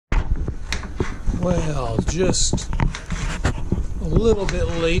Well, just a little bit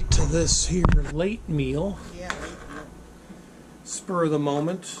late to this here late meal. Yeah, late meal. Spur of the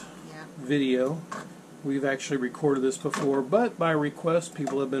moment video. We've actually recorded this before, but by request,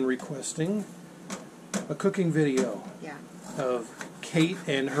 people have been requesting a cooking video of Kate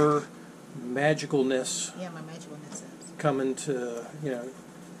and her magicalness. Yeah, my magicalness is coming to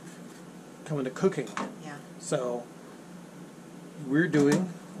cooking. Yeah. So you're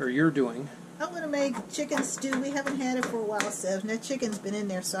doing. I'm going to make chicken stew. We haven't had it for a while, Sev. And that chicken's been in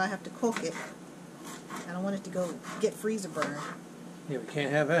there, so I have to cook it. I don't want it to go get freezer burned. Yeah, we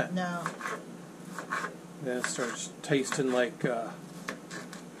can't have that. No. Then it starts tasting like...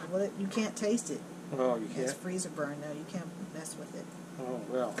 Well, you can't taste it. Oh, you can't? It's freezer burned. No, you can't mess with it. Oh,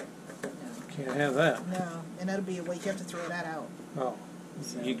 well. No. Can't have that. No, and that'll be a waste. You have to throw that out. Oh,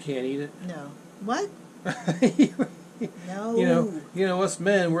 so. You can't eat it? No. What? No. You know, us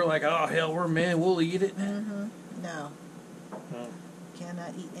men, we're like, oh, hell, we're men, we'll eat it. Mm-hmm. No. Oh.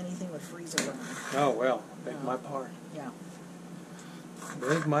 Cannot eat anything with freezer burn. Oh, well, beg my part. Yeah.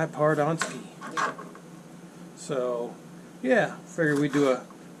 Beg my part on ski. Yeah. So, yeah, figure we do a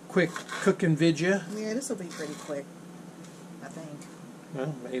quick cooking video. Yeah, this will be pretty quick, I think.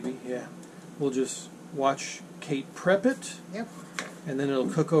 Well, maybe, yeah. We'll just watch Kate prep it. Yep. And then it'll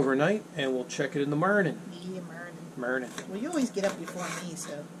cook overnight, and we'll check it in the morning. Yeah, morning. Well, you always get up before me,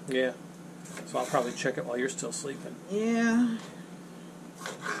 so. Yeah. So I'll probably check it while you're still sleeping. Yeah.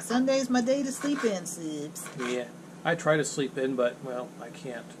 Sunday's my day to sleep in, Sibs. Yeah. I try to sleep in, but, well, I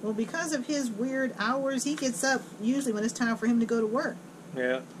can't. Well, because of his weird hours, he gets up usually when it's time for him to go to work.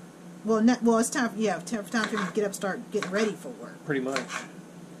 Yeah. Well, it's time for him to get up, start getting ready for work. Pretty much.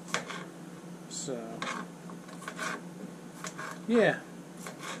 So, yeah.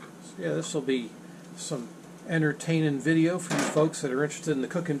 So, yeah, this will be some entertaining video for you folks that are interested in the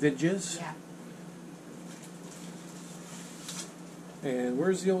cooking videos. Yeah. And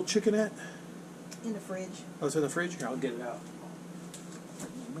where's the old chicken at? In the fridge. Oh, it's in the fridge? Here, I'll get it out. Let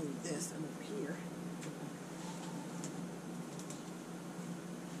me move this over here.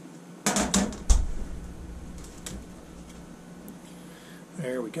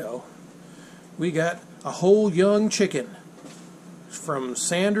 There we go. We got a whole young chicken from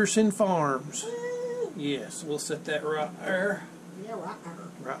Sanderson Farms. Woo! Yes, we'll set that right there. Yeah, right.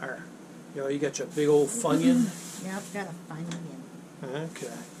 Right there. You know, you got your big old funyun. Yeah, I've got a funyun.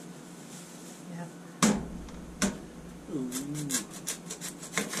 Okay. Yeah. Ooh.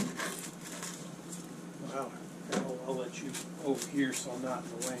 Wow. I'll let you over here so I'm not in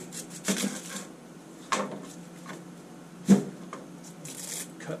the way.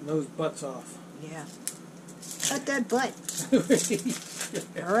 Cutting those butts off. Yeah. Cut that butt.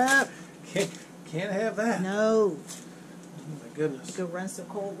 Hurry up. Can't have that. No. Oh my goodness. You go run some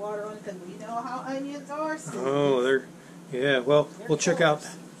cold water on it because we know how onions are. Oh, yeah, well, we'll check out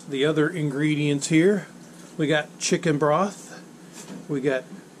the other ingredients here. We got chicken broth. We got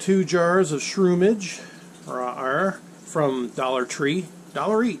 2 jars of shroomage from Dollar Tree,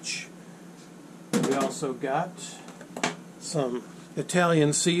 $1 each. We also got some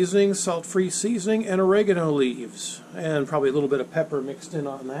Italian seasoning, salt-free seasoning, and oregano leaves. And probably a little bit of pepper mixed in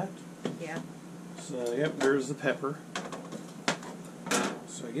on that. Yeah. So, yep, there's the pepper.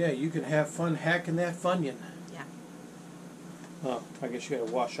 So, yeah, you can have fun hacking that funyun. Yeah. Oh, I guess you got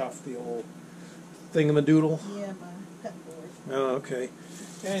to wash off the old thingamadoodle. Yeah, my cutting board. Oh, okay.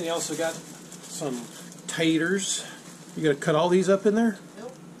 And you also got some taters. You got to cut all these up in there?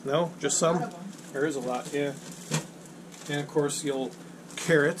 Nope. No, just some? There is a lot, yeah. And, of course, the old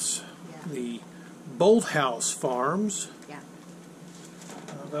carrots. Yeah. The Bolthouse Farms. Yeah.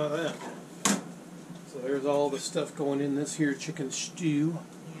 How about that? So there's all the stuff going in this here chicken stew.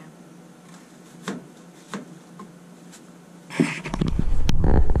 Yeah.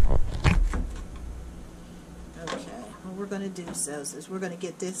 Okay. What we're going to do, is we're going to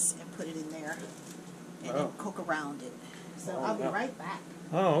get this and put it in there and then cook around it. So I'll be right back.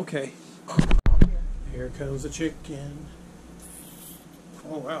 Oh, okay. Here comes the chicken.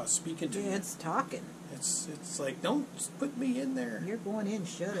 Oh wow, it's speaking to you. Yeah, it's talking. It's like, don't put me in there. You're going in.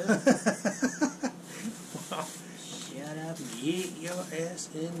 Shut up. Wow. Shut up. Get your ass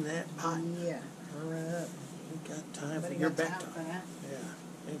in that pot. Yeah. Hurry up. Ain't got time for Nobody your got back time talk. for that.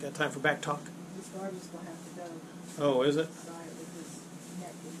 Yeah. Ain't got time for back talk. This garbage going to have to go. Oh, is it? Sorry, with his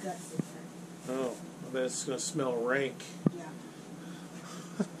neck and guts in there. Oh, I bet it's going to smell rank. Yeah.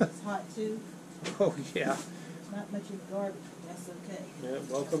 It's hot too. Oh, yeah. There's not much in the garbage, but that's okay. Yeah, There's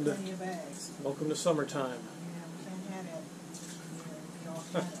plenty of bags. welcome to summertime. Yeah, we done had it. Yeah, all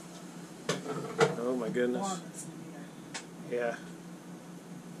kind of Oh, my goodness. garments in there. Yeah.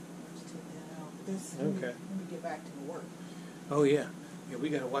 Let's take that out. this. Okay. Let me get back to the work. Oh yeah. Yeah, we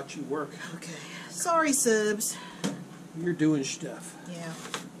gotta watch you work. Okay. Sorry, subs. You're doing stuff. Yeah.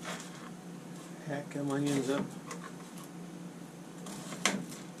 Hack them onions up.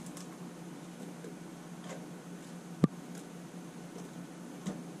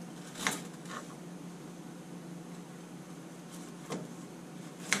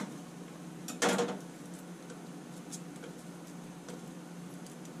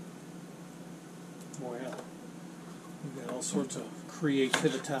 Boy, yeah. We've got all sorts of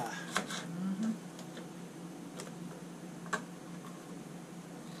creativity.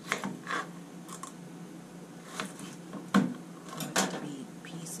 To be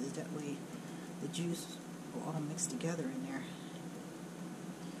pieces that way the juice will all mix together in there.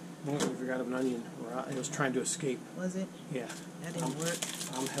 Oh, we forgot of an onion. It was trying to escape. Was it? Yeah. That didn't work.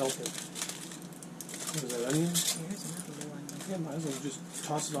 I'm helping. What is that, onion? Here's another little onion. Yeah, might as well just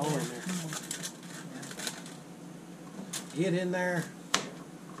toss it all in there. Come on. Get in there.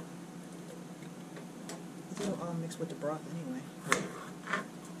 It'll all mix with the broth anyway.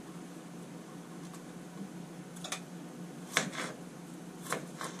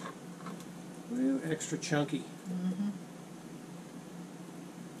 Ooh, extra chunky.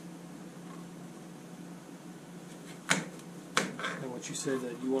 And what you said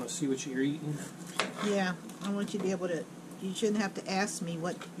that you want to see what you're eating. Yeah, I want you to be able to. You shouldn't have to ask me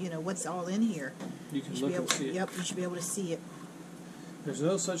what's all in here. You can should look be able, and see it. Yep, you should be able to see it. There's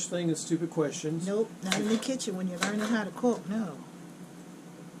no such thing as stupid questions. Nope, not in the kitchen when you're learning how to cook. No.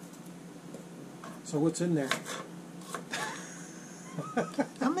 So what's in there?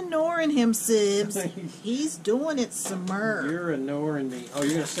 I'm ignoring him, Sibs. He's doing it some more. You're ignoring me. Oh,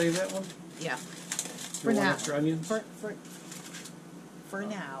 you're gonna save that one? Yeah. For now. extra onions? For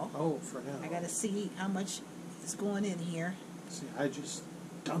now. Oh, for now. I gotta see how much is going in here. See, I just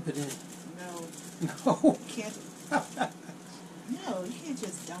dump it in. No. No. You can't. No, you can't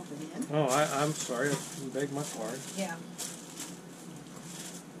just dump it in. Oh, I'm sorry. I beg my pardon. Yeah.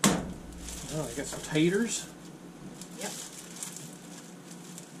 Oh, I got some taters. Yep.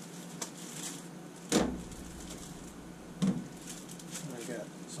 I got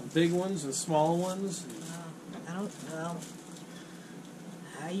some big ones and small ones. I don't know.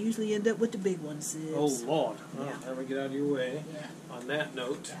 I usually end up with the big ones, Sibs. Oh, Lord. Oh, Yeah. Let me get out of your way. Yeah. On that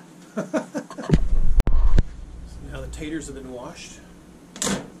note. Now the taters have been washed.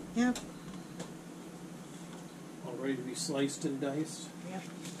 Yep. All ready to be sliced and diced. Yep.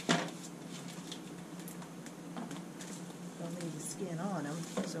 Don't leave the skin on them,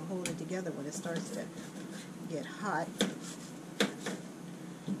 so hold it together when it starts to get hot.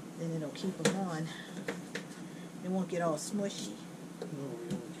 Then it'll keep them on. It won't get all smushy. No,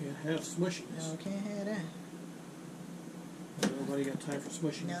 we can't have smushies. No, can't have that. Nobody got time for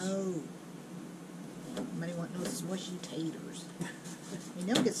smushies. No. Nobody want no smushy taters. I mean,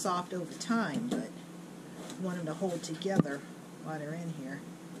 they'll get soft over time, but you want them to hold together while they're in here.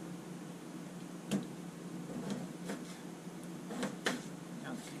 Okay.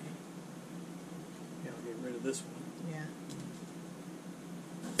 Yeah, I'll get rid of this one. Yeah.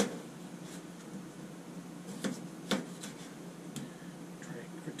 Try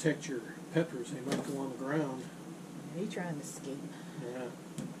to protect your peppers. They might go on the ground. They trying to escape. Yeah.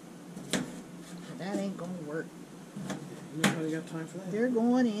 But that ain't gonna work. Nobody got time for that. They're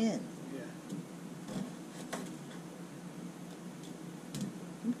going in. Yeah.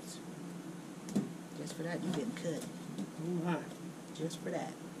 Oops. Just for that, you getting cut. Oh my. Just for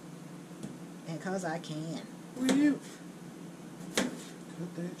that. And 'cause I can. Who are you?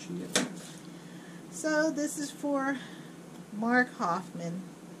 Cut that shit. So this is for Mark Hoffman,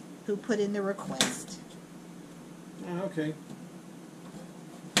 who put in the request. Oh, okay.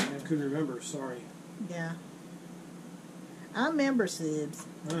 I couldn't remember. Sorry. Yeah. I'm member, Sibs.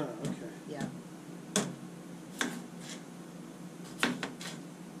 Ah, okay. Yeah.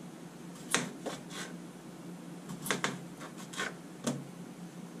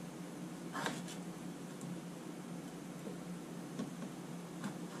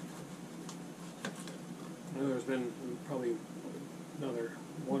 I know there's been probably another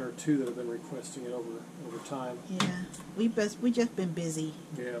one or two that have been requesting it over time. Yeah. We just been busy.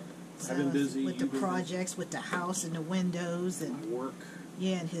 Yeah. So I've been busy. with the you've been busy. projects, with the house and the windows, and My work.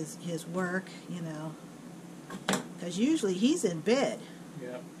 yeah, and his work, you know. Because usually he's in bed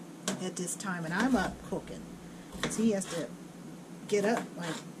Yeah. at this time, and I'm up cooking. 'Cause he has to get up,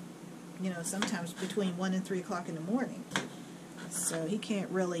 like, you know, sometimes between 1 and 3 o'clock in the morning. So he can't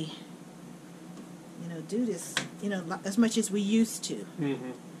really, you know, do this, you know, as much as we used to,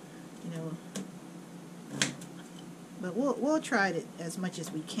 Mm-hmm. you know. But we'll try it as much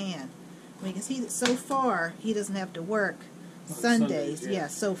as we can. Because so far he doesn't have to work On Sundays. Sundays, Yeah,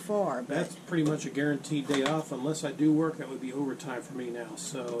 so far. But That's pretty much a guaranteed day off. Unless I do work, that would be overtime for me now.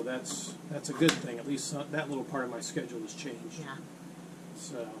 So that's a good thing. At least that little part of my schedule has changed. yeah,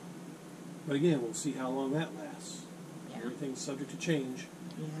 So, but again, we'll see how long that lasts. yeah, Everything's subject to change.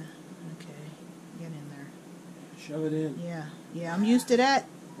 yeah. Okay, get in there. Shove it in. Yeah, yeah. I'm used to that.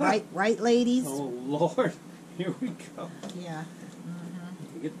 Right, ladies. Oh Lord, here we go. Yeah.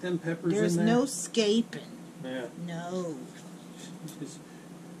 Get them peppers There's in there. no escaping. Yeah. No. Just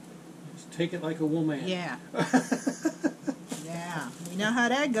take it like a woman. Yeah. Yeah. We know how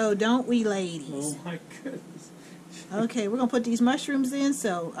that go, don't we, ladies? Oh my goodness. Okay, we're gonna put these mushrooms in,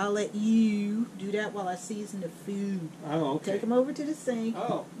 so I'll let you do that while I season the food. Oh, okay. Take them over to the sink.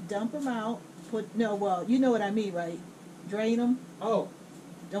 Oh. Dump them out. Well, you know what I mean, right? Drain them. Oh.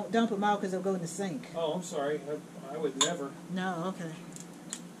 Don't dump them out because they'll go in the sink. Oh, I'm sorry. I would never. No, okay.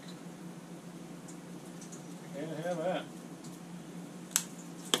 Can't have that.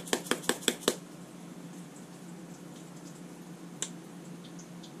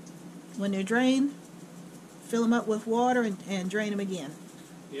 When they're drained, fill them up with water and drain them again.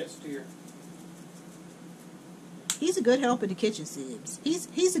 Yes, dear. He's a good help in the kitchen, Sibs.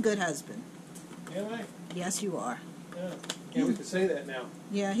 He's a good husband. Am I? Yes, you are. Yeah. Yeah, we can say that now.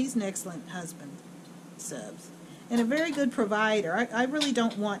 Yeah, he's an excellent husband, Subs, and a very good provider. I really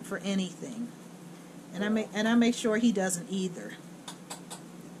don't want for anything, and I make sure he doesn't either.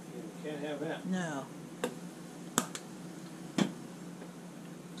 Yeah, can't have that. No.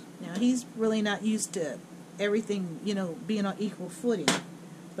 Now he's really not used to everything, being on equal footing,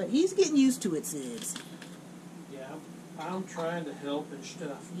 but he's getting used to it, Sibs. Yeah, I'm trying to help and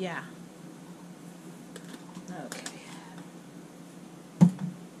stuff. Yeah. Okay.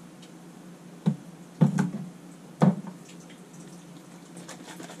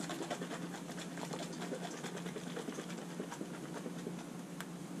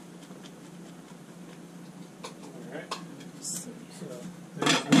 All right. Let's see. So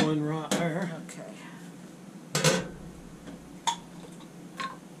there's one right there. Okay.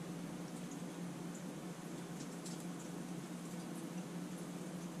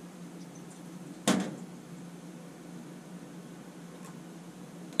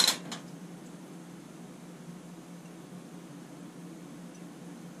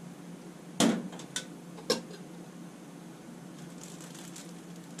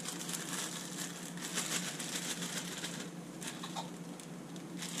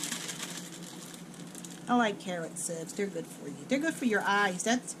 I like carrot sibs. They're good for you. They're good for your eyes.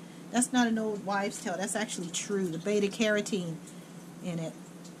 That's not an old wives' tale. That's actually true. The beta carotene in it,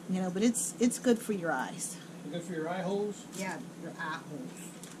 but it's good for your eyes. Good for your eye holes? Yeah, your eye holes.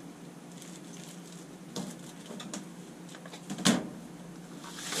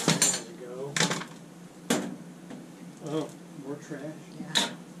 There we go. Oh, more trash. Yeah.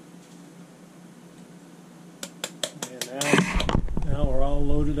 And now we're all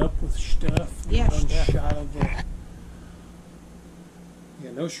loaded up with stuff. Yeah, One stuff. shot of yeah,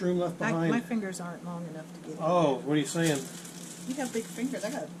 no shroom left behind. My fingers aren't long enough to get in. Oh, what are you saying? You have big fingers.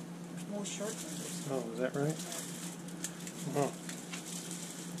 I got small, short fingers. Oh, is that right? Oh.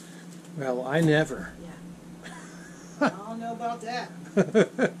 Well, I never. Yeah. I don't know about that.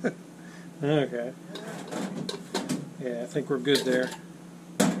 Okay. Yeah, I think we're good there.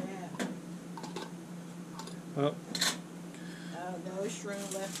 Yeah. Oh, No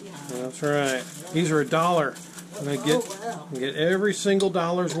shroom left behind. that's right. These are $1. I'm gonna Well. get every single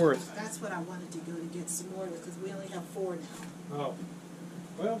dollar's worth. That's what I wanted to go to get some more because we only have 4 now. Oh.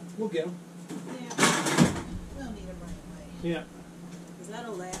 Well, we'll get them. Yeah. We'll need them right away. Yeah. Because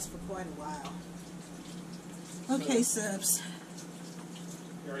that'll last for quite a while. Okay, subs.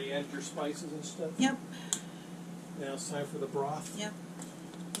 You already added your spices and stuff? Yep. Now it's time for the broth. Yep.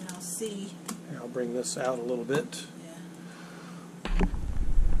 And I'll see. Here, I'll bring this out a little bit. Yeah.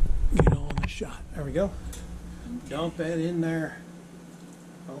 Get on the shot. There we go. Dump that in there.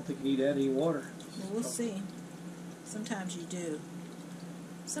 I don't think you need to add any water. Well, we'll see. Sometimes you do.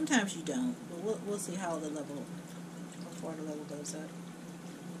 Sometimes you don't. But we'll see how the water level goes up.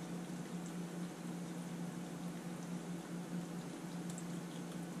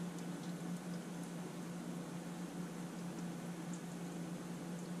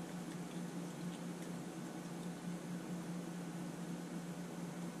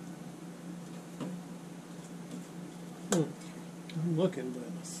 I'm looking, but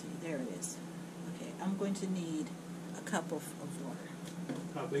Let's see. There it is. Okay, I'm going to need a cup of water.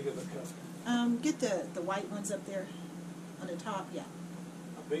 how big of a cup? Get the white ones up there on the top. Yeah.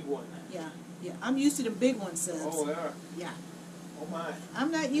 A big one. Yeah. Yeah. I'm used to the big ones, subs. Oh, yeah. Yeah. Oh my.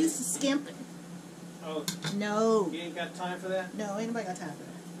 I'm not used to skimping. Oh, No. you ain't got time for that? No, ain't nobody got time for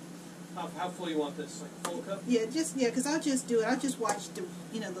that. How full you want this? Like a full cup? Yeah, because I'll just do it. I'll just watch the,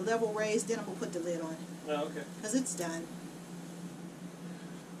 the level raise, then I'm going to put the lid on it. Oh, okay. Because it's done.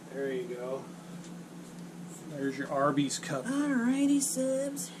 There you go. There's your Arby's cup. Alrighty,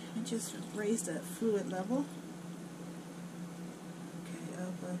 subs. I just raised that fluid level. Okay,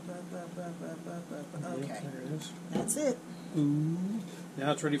 up. Okay. Yep, there it is. That's it. Ooh.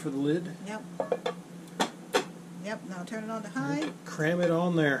 Now it's ready for the lid. Yep. Yep, now turn it on to high. Cram it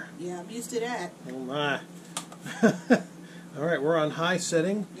on there. Yeah, I'm used to that. Oh my. Alright, we're on high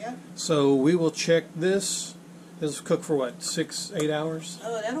setting. Yep. So we will check this. This will cook for what, 6-8 hours?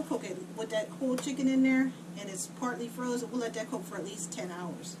 Oh, that'll cook it. With that whole chicken in there, and it's partly frozen, we'll let that cook for at least 10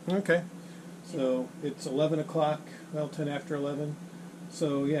 hours. Okay. So it's 11 o'clock, well, 10 after 11.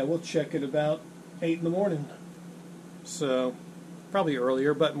 So yeah, we'll check it about 8 in the morning. So probably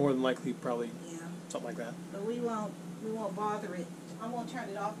earlier, but more than likely probably something like that. But we won't bother it. I'm going to turn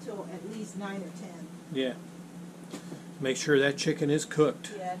it off till at least 9 or 10. Yeah. Make sure that chicken is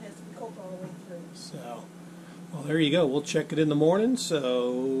cooked. Yeah, it has to be cooked all the way through. So, well, there you go. We'll check it in the morning,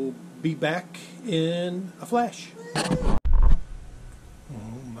 so be back in a flash. Oh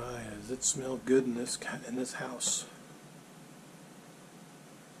my, does it smell good in this house.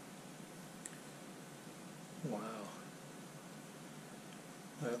 Wow.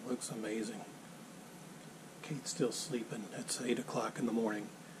 That looks amazing. Kate's still sleeping. It's 8 o'clock in the morning.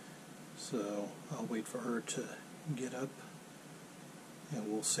 So I'll wait for her to get up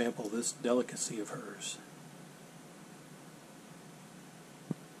and we'll sample this delicacy of hers.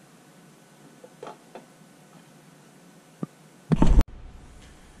 Oh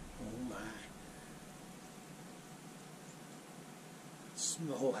my.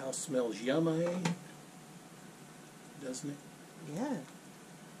 The whole house smells yummy, doesn't it? Yeah.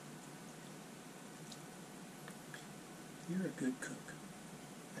 You're a good cook.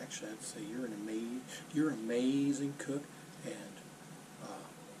 Actually, I'd say you're an amazing cook, and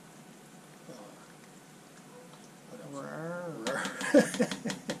what else?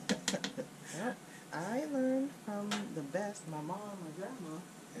 Yep. I learned from the best, my mom and my grandma.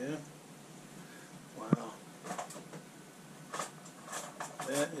 Yeah. Wow.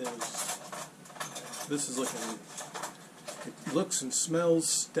 This is looking. It looks and smells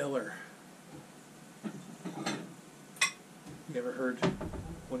stellar. You ever heard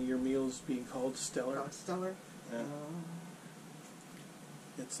one of your meals being called stellar? Oh, stellar? Yeah.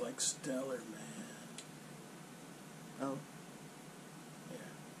 It's like stellar, man. Oh. Yeah.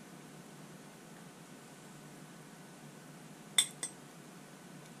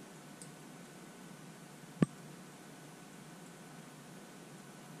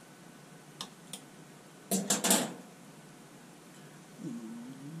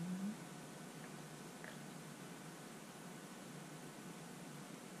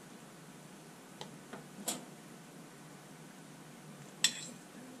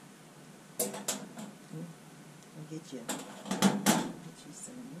 Get you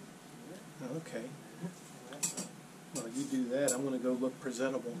some. Okay. Well, you do that. I'm going to go look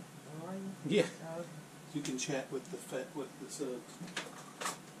presentable. Are you? Yeah. Okay. You can chat with the subs.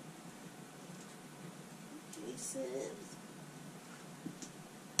 Subs.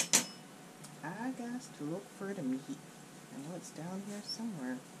 I got to look for the meat. I know it's down here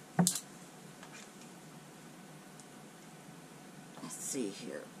somewhere. Let's see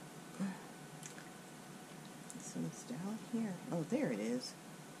here. So it's down here. Oh, there it is.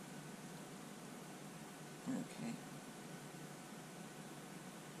 Okay.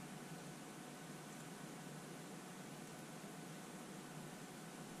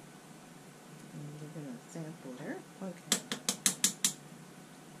 And you're going to sample there? Okay.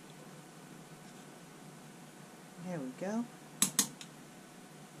 There we go.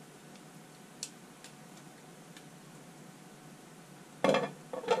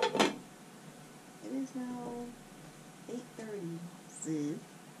 It is now 8:30, Ziv,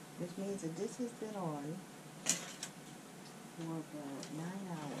 which means that this has been on for about 9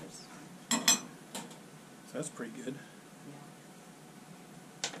 hours. So that's pretty good.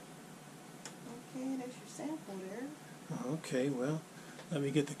 Yeah. Okay, there's your sample there. Okay, well, let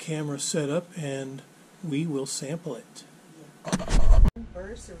me get the camera set up and we will sample it. Yeah.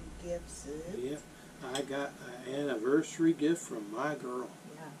 Anniversary gift, Ziv. Yeah, I got an anniversary gift from my girl.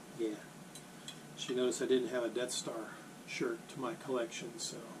 Yeah. Yeah. She noticed I didn't have a Death Star shirt to my collection,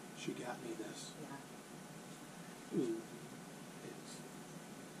 so she got me this. Yeah. Ooh.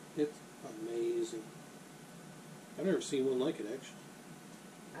 It's amazing. I've never seen one like it, actually.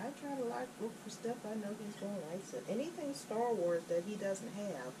 I try to look for stuff I know he's gonna like. So anything Star Wars that he doesn't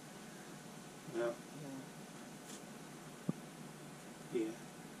have. Yeah. Yeah.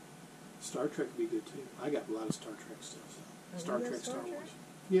 Star Trek would be good too. I got a lot of Star Trek stuff. So. Star Trek, Star Wars.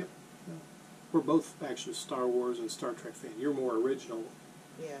 Yep. Yeah. We're both actually Star Wars and Star Trek fans. You're more original.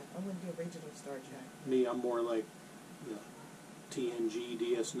 Yeah, I'm with the original Star Trek. Me, I'm more like the TNG,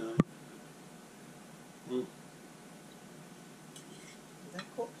 DS9. Is that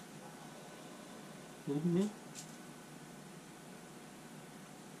cooked? Mm-hmm.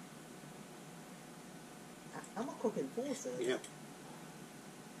 I'm a cooking fool, so. Yeah.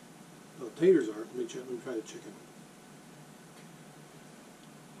 Well, the taters are. Let me try the chicken.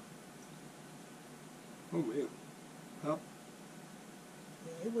 Oh man. Oh.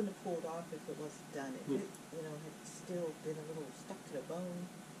 Yeah, it wouldn't have pulled off if it wasn't done. If it, had still been a little stuck to the bone,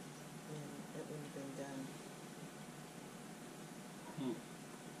 and it wouldn't have been done.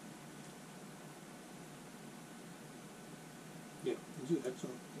 Yeah, you do that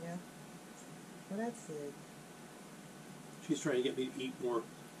some. Yeah. Well, that's it. She's trying to get me to eat more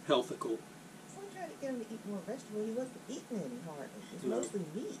healthical. I'm trying to get him to eat more vegetables. He wasn't eating any hardly. It's No. mostly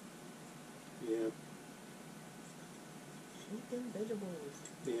meat. Yeah. Eat them vegetables.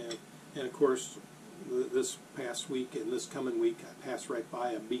 Yeah. And of course, this past week and this coming week, I passed right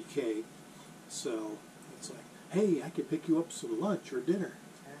by a BK. So it's like, hey, I could pick you up some lunch or dinner.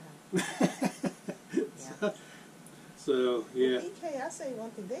 Yeah. So, yeah. Well, BK, I say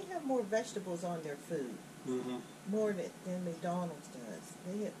one thing. They have more vegetables on their food. Mm-hmm. More than McDonald's does.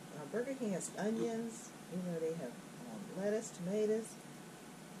 They have, Burger King has onions. They have lettuce, tomatoes.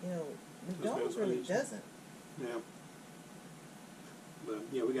 McDonald's really doesn't. Yeah. But,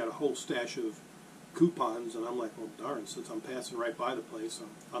 yeah, we got a whole stash of coupons, and I'm like, well, darn, since I'm passing right by the place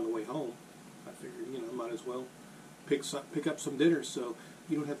on the way home, I figured, I might as well pick up some dinner so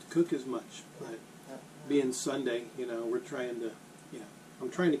you don't have to cook as much. But being Sunday, we're trying to, I'm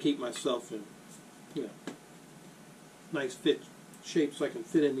trying to keep myself in, nice fit shape so I can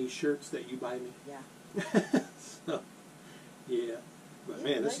fit in these shirts that you buy me. Yeah. So, yeah. But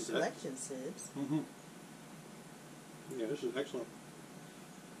man, this is selection, Sibs. Mm-hmm. Yeah, this is excellent.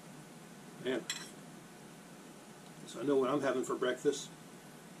 Man. So I know what I'm having for breakfast,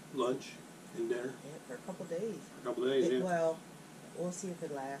 lunch, and dinner. Yeah, for a couple days. For a couple days, yeah. Well, we'll see if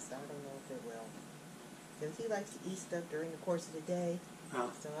it lasts. I don't know if it will. Because he likes to eat stuff during the course of the day.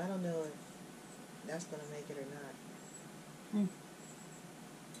 So I don't know if that's going to make it or not.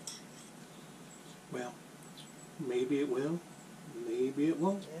 Well, maybe it will. Maybe it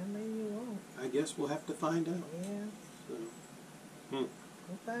won't. Yeah, maybe it won't. I guess we'll have to find out. Yeah. So, We'll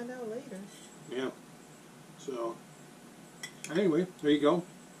find out later. Yeah. So, anyway, there you go.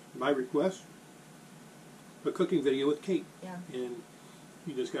 My request. A cooking video with Kate. Yeah. And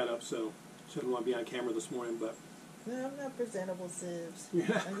you just got up, so she didn't want to be on camera this morning, but... No, I'm not presentable, Sibs.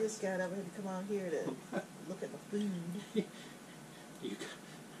 Yeah. I just got up and had to come out here to look at my food.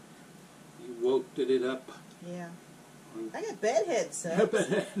 You woke it up. Yeah. I got bedhead, so.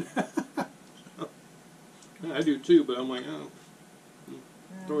 I do too, but I'm like,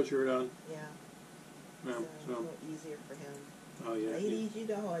 throw a shirt on. Yeah. Yeah, so it's a little easier for him. Oh, yeah. Ladies, you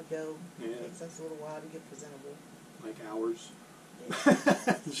know how it go. Yeah. It takes us a little while to get presentable. Like hours.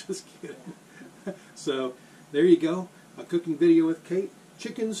 Yeah. Just kidding. Yeah. So, there you go. A cooking video with Kate.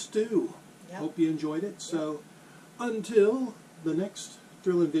 Chicken stew. Yep. Hope you enjoyed it. So, until the next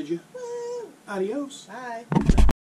thrilling video. Woo! Adios. Bye.